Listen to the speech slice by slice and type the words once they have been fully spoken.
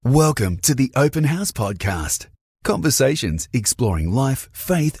Welcome to the Open House Podcast. Conversations exploring life,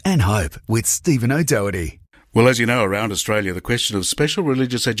 faith and hope with Stephen O'Doherty. Well, as you know, around Australia, the question of special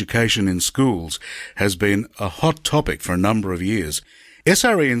religious education in schools has been a hot topic for a number of years.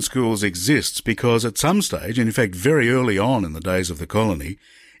 SRE in schools exists because at some stage, and in fact very early on in the days of the colony,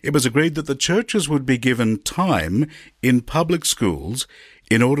 it was agreed that the churches would be given time in public schools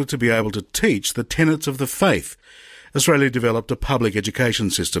in order to be able to teach the tenets of the faith. Australia developed a public education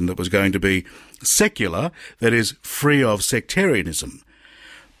system that was going to be secular, that is, free of sectarianism,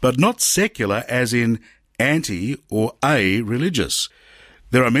 but not secular as in anti or a-religious.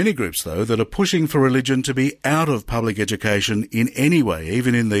 There are many groups, though, that are pushing for religion to be out of public education in any way,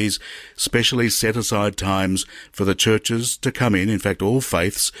 even in these specially set-aside times for the churches to come in fact all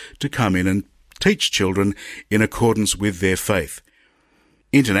faiths, to come in and teach children in accordance with their faith.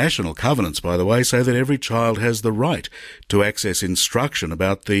 International covenants, by the way, say that every child has the right to access instruction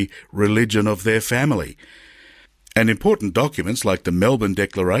about the religion of their family. And important documents like the Melbourne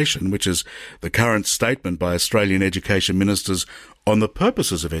Declaration, which is the current statement by Australian education ministers on the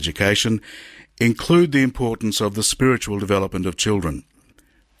purposes of education, include the importance of the spiritual development of children.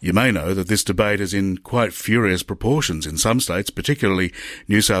 You may know that this debate is in quite furious proportions in some states, particularly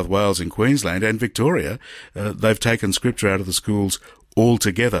New South Wales and Queensland and Victoria. They've taken scripture out of the schools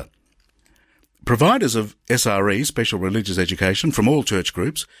altogether. Providers of SRE, special religious education, from all church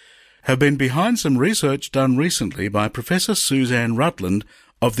groups, have been behind some research done recently by Professor Suzanne Rutland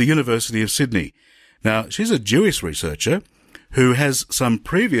of the University of Sydney. Now, she's a Jewish researcher who has some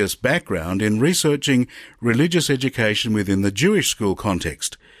previous background in researching religious education within the Jewish school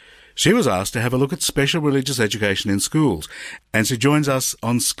context. She was asked to have a look at special religious education in schools, and she joins us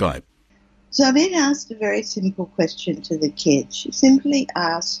on Skype. So I've been asked a very simple question to the kids. She simply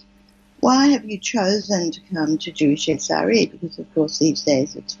asked, why have you chosen to come to Jewish SRE? Because, of course, these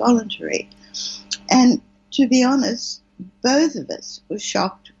days it's voluntary. And to be honest, both of us were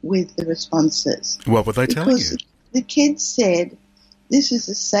shocked with the responses. What were they telling you? The kids said, this is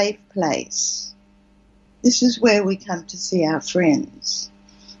a safe place. This is where we come to see our friends.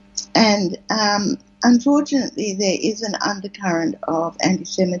 And unfortunately, there is an undercurrent of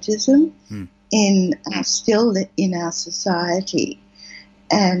anti-Semitism still in our society.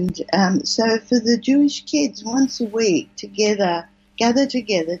 And so for the Jewish kids, once a week gather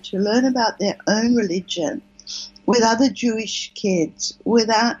together to learn about their own religion with other Jewish kids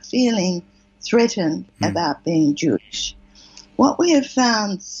without feeling threatened about being Jewish. What we have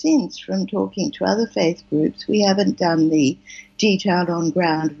found since from talking to other faith groups, we haven't done the detailed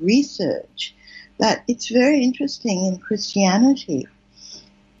on-ground research, but it's very interesting in Christianity.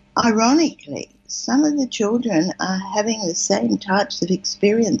 Ironically, some of the children are having the same types of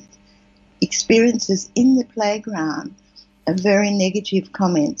experiences in the playground of very negative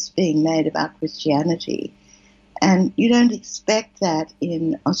comments being made about Christianity. And you don't expect that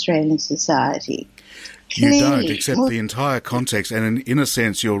in Australian society. You don't, except the entire context, and in a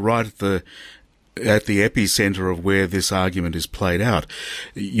sense you're right at the epicentre of where this argument is played out.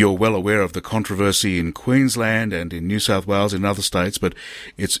 You're well aware of the controversy in Queensland and in New South Wales and other states, but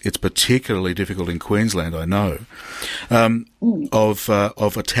it's particularly difficult in Queensland, I know,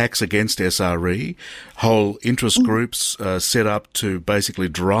 of attacks against SRE, whole interest groups set up to basically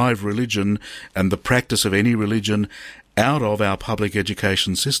drive religion and the practice of any religion out of our public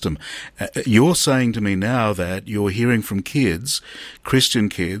education system. You're saying to me now that you're hearing from kids, Christian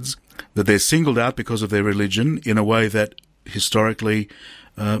kids, that they're singled out because of their religion in a way that historically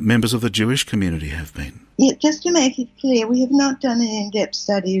members of the Jewish community have been. Yeah, just to make it clear, we have not done an in-depth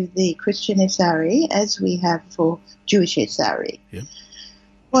study of the Christian SRE as we have for Jewish SRE. Yeah.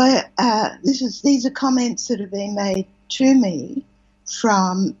 Well, these are comments that have been made to me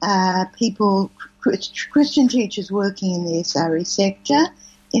from people, Christian teachers working in the SRE sector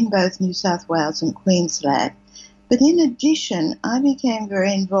in both New South Wales and Queensland. But in addition, I became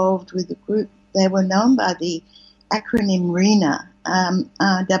very involved with a group. They were known by the acronym RENA,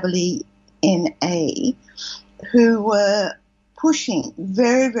 REENA, who were pushing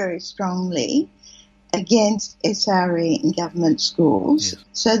very, very strongly against SRE in government schools. Yes.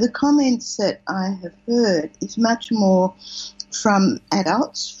 So the comments that I have heard is much more from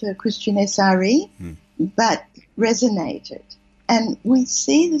adults for Christian SRE, but resonated. And we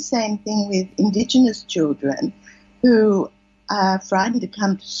see the same thing with Indigenous children who are frightened to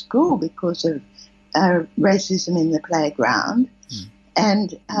come to school because of racism in the playground.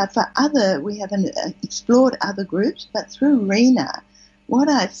 And we haven't explored other groups, but through RENA, what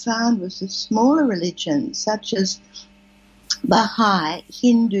I found was the smaller religions such as Baha'i,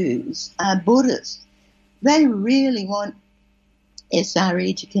 Hindus, Buddhists, they really want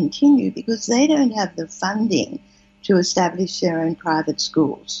SRE to continue because they don't have the funding to establish their own private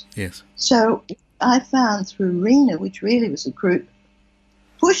schools. Yes. So I found through RENA, which really was a group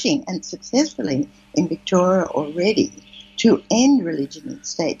pushing and successfully in Victoria already to end religion in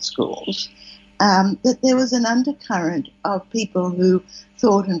state schools, that there was an undercurrent of people who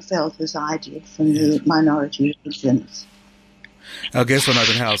thought and felt as I did from the minority religions. Our guest on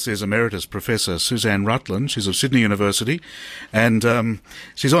Open House is Emeritus Professor Suzanne Rutland. She's of Sydney University, and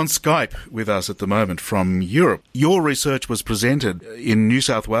she's on Skype with us at the moment from Europe. Your research was presented in New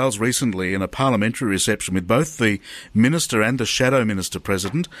South Wales recently in a parliamentary reception with both the Minister and the Shadow Minister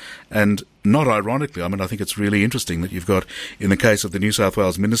present, and not ironically, I mean, I think it's really interesting that you've got, in the case of the New South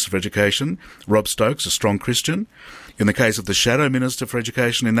Wales Minister for Education, Rob Stokes, a strong Christian. In the case of the Shadow Minister for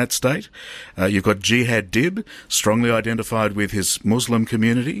Education in that state, you've got Jihad Dib, strongly identified with his Muslim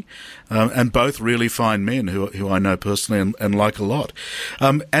community, and both really fine men who I know personally and like a lot.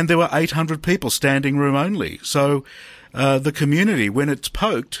 And there were 800 people, standing room only. So the community, when it's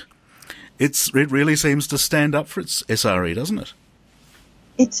poked, it really seems to stand up for its SRE, doesn't it?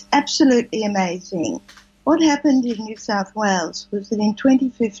 It's absolutely amazing. What happened in New South Wales was that in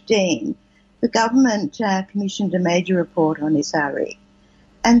 2015, the government commissioned a major report on SRE.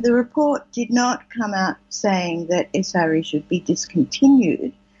 And the report did not come out saying that SRE should be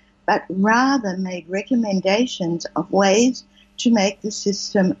discontinued, but rather made recommendations of ways to make the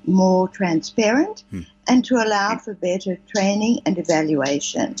system more transparent and to allow for better training and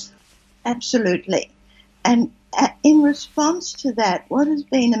evaluation. Absolutely. And in response to that, what has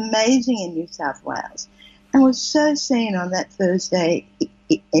been amazing in New South Wales and was so seen on that Thursday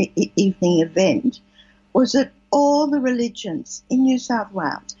evening event was that all the religions in New South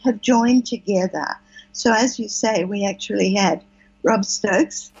Wales have joined together. So as you say, we actually had Rob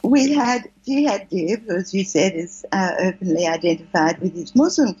Stokes, we had Jihad Dib, who, as you said, is openly identified with his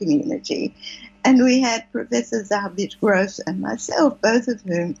Muslim community, and we had Professor Zahbit Gross and myself, both of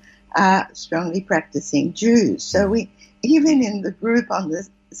whom are strongly practicing Jews. So we, even in the group on the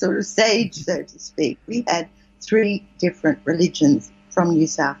sort of stage, so to speak, we had 3 different religions from New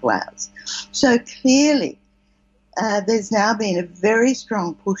South Wales. So clearly there's now been a very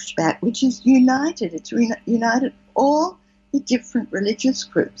strong pushback, which is united. It's united all the different religious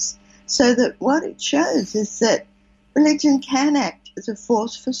groups, so that what it shows is that religion can act as a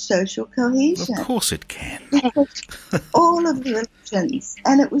force for social cohesion. Of course it can. All of the religions,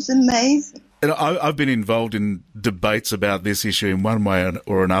 and it was amazing. And I've been involved in debates about this issue in one way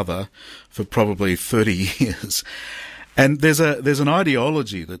or another for probably 30 years. And there's an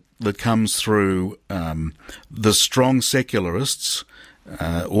ideology that comes through the strong secularists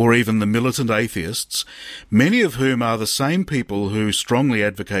or even the militant atheists, many of whom are the same people who strongly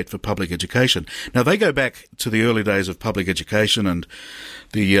advocate for public education. Now, they go back to the early days of public education and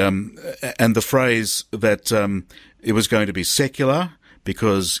the phrase that it was going to be secular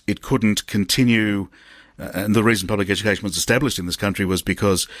because it couldn't continue. And the reason public education was established in this country was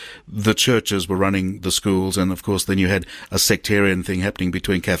because the churches were running the schools, and of course then you had a sectarian thing happening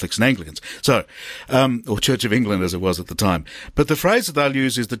between Catholics and Anglicans. So, or Church of England as it was at the time. But the phrase that they'll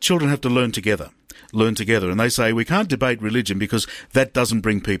use is that children have to learn together. And they say we can't debate religion because that doesn't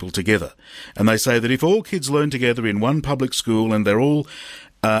bring people together. And they say that if all kids learn together in one public school and they're all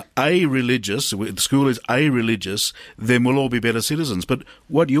a-religious, the school is a-religious, then we'll all be better citizens. But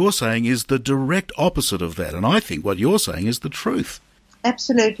what you're saying is the direct opposite of that. And I think what you're saying is the truth.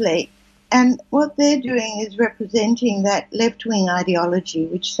 Absolutely. And what they're doing is representing that left-wing ideology,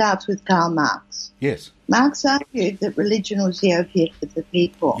 which starts with Karl Marx. Yes. Marx argued that religion was the opiate for the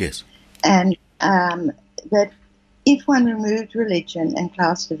people. Yes. And that if one removed religion and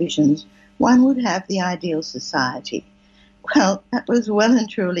class divisions, one would have the ideal society. Well, that was well and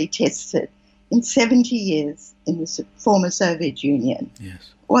truly tested in 70 years in the former Soviet Union.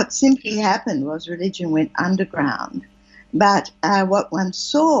 Yes. What simply happened was religion went underground. But what one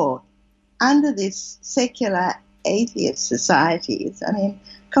saw under this secular atheist societies, I mean,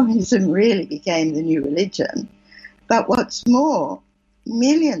 communism really became the new religion. But what's more,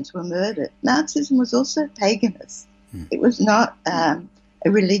 millions were murdered. Nazism was also paganist. It was not a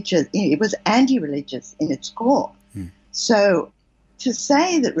religious, it was anti-religious in its core. So to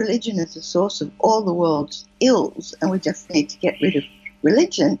say that religion is the source of all the world's ills and we just need to get rid of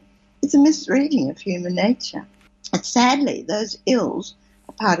religion is a misreading of human nature. And sadly, those ills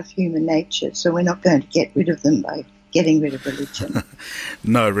are part of human nature, so we're not going to get rid of them by getting rid of religion.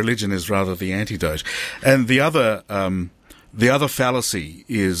 No, religion is rather the antidote. And the other fallacy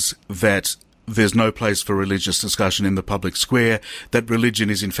is that there's no place for religious discussion in the public square, that religion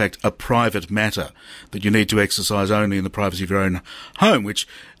is in fact a private matter that you need to exercise only in the privacy of your own home, which,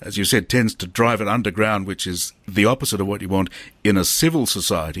 as you said, tends to drive it underground, which is the opposite of what you want in a civil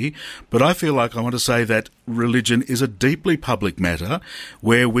society. But I feel like I want to say that religion is a deeply public matter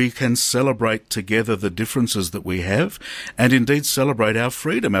where we can celebrate together the differences that we have and indeed celebrate our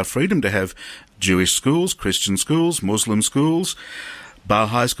freedom to have Jewish schools, Christian schools, Muslim schools,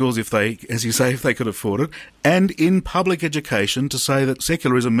 Baha'i schools, if they, as you say, if they could afford it, and in public education to say that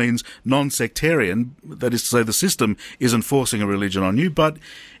secularism means non-sectarian, that is to say the system isn't forcing a religion on you, but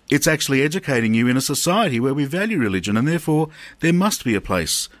it's actually educating you in a society where we value religion, and therefore there must be a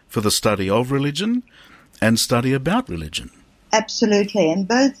place for the study of religion and study about religion. Absolutely, and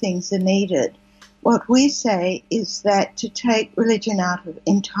both things are needed. What we say is that to take religion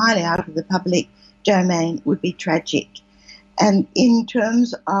entirely out of the public domain would be tragic. And in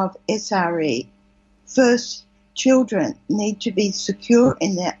terms of SRE, first, children need to be secure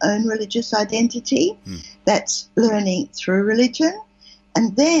in their own religious identity. That's learning through religion.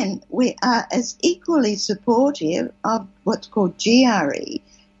 And then we are as equally supportive of what's called GRE,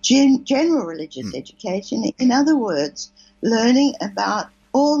 general religious education. In other words, learning about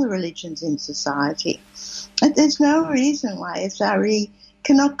all the religions in society. And there's no reason why SRE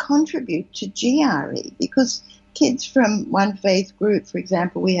cannot contribute to GRE, because kids from one faith group, for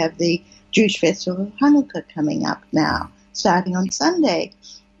example, we have the Jewish Festival of Hanukkah coming up now, starting on Sunday.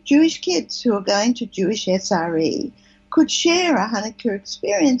 Jewish kids who are going to Jewish SRE could share a Hanukkah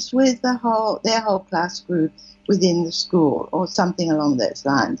experience with their whole class group within the school or something along those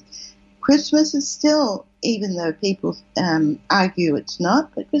lines. Christmas is still, even though people argue it's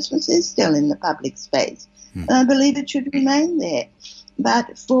not, but Christmas is still in the public space. And I believe it should remain there.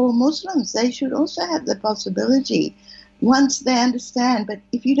 But for Muslims, they should also have the possibility, once they understand, but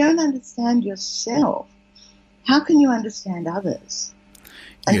if you don't understand yourself, how can you understand others?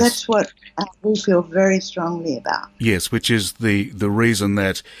 And yes. That's what we feel very strongly about. Yes, which is the reason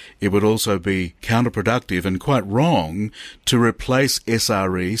that it would also be counterproductive and quite wrong to replace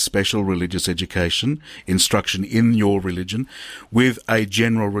SRE, special religious education, instruction in your religion, with a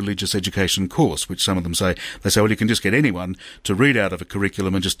general religious education course, which some of them say, well, you can just get anyone to read out of a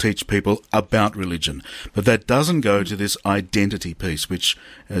curriculum and just teach people about religion. But that doesn't go to this identity piece, which,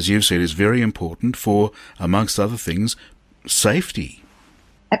 as you've said, is very important for, amongst other things, safety.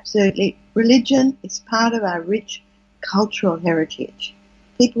 Absolutely. Religion is part of our rich cultural heritage.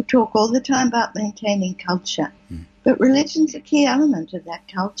 People talk all the time about maintaining culture, but religion's a key element of that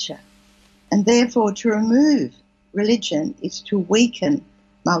culture. And therefore, to remove religion is to weaken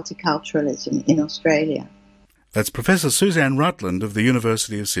multiculturalism in Australia. That's Professor Suzanne Rutland of the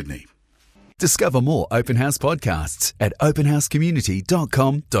University of Sydney. Discover more Open House podcasts at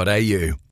openhousecommunity.com.au.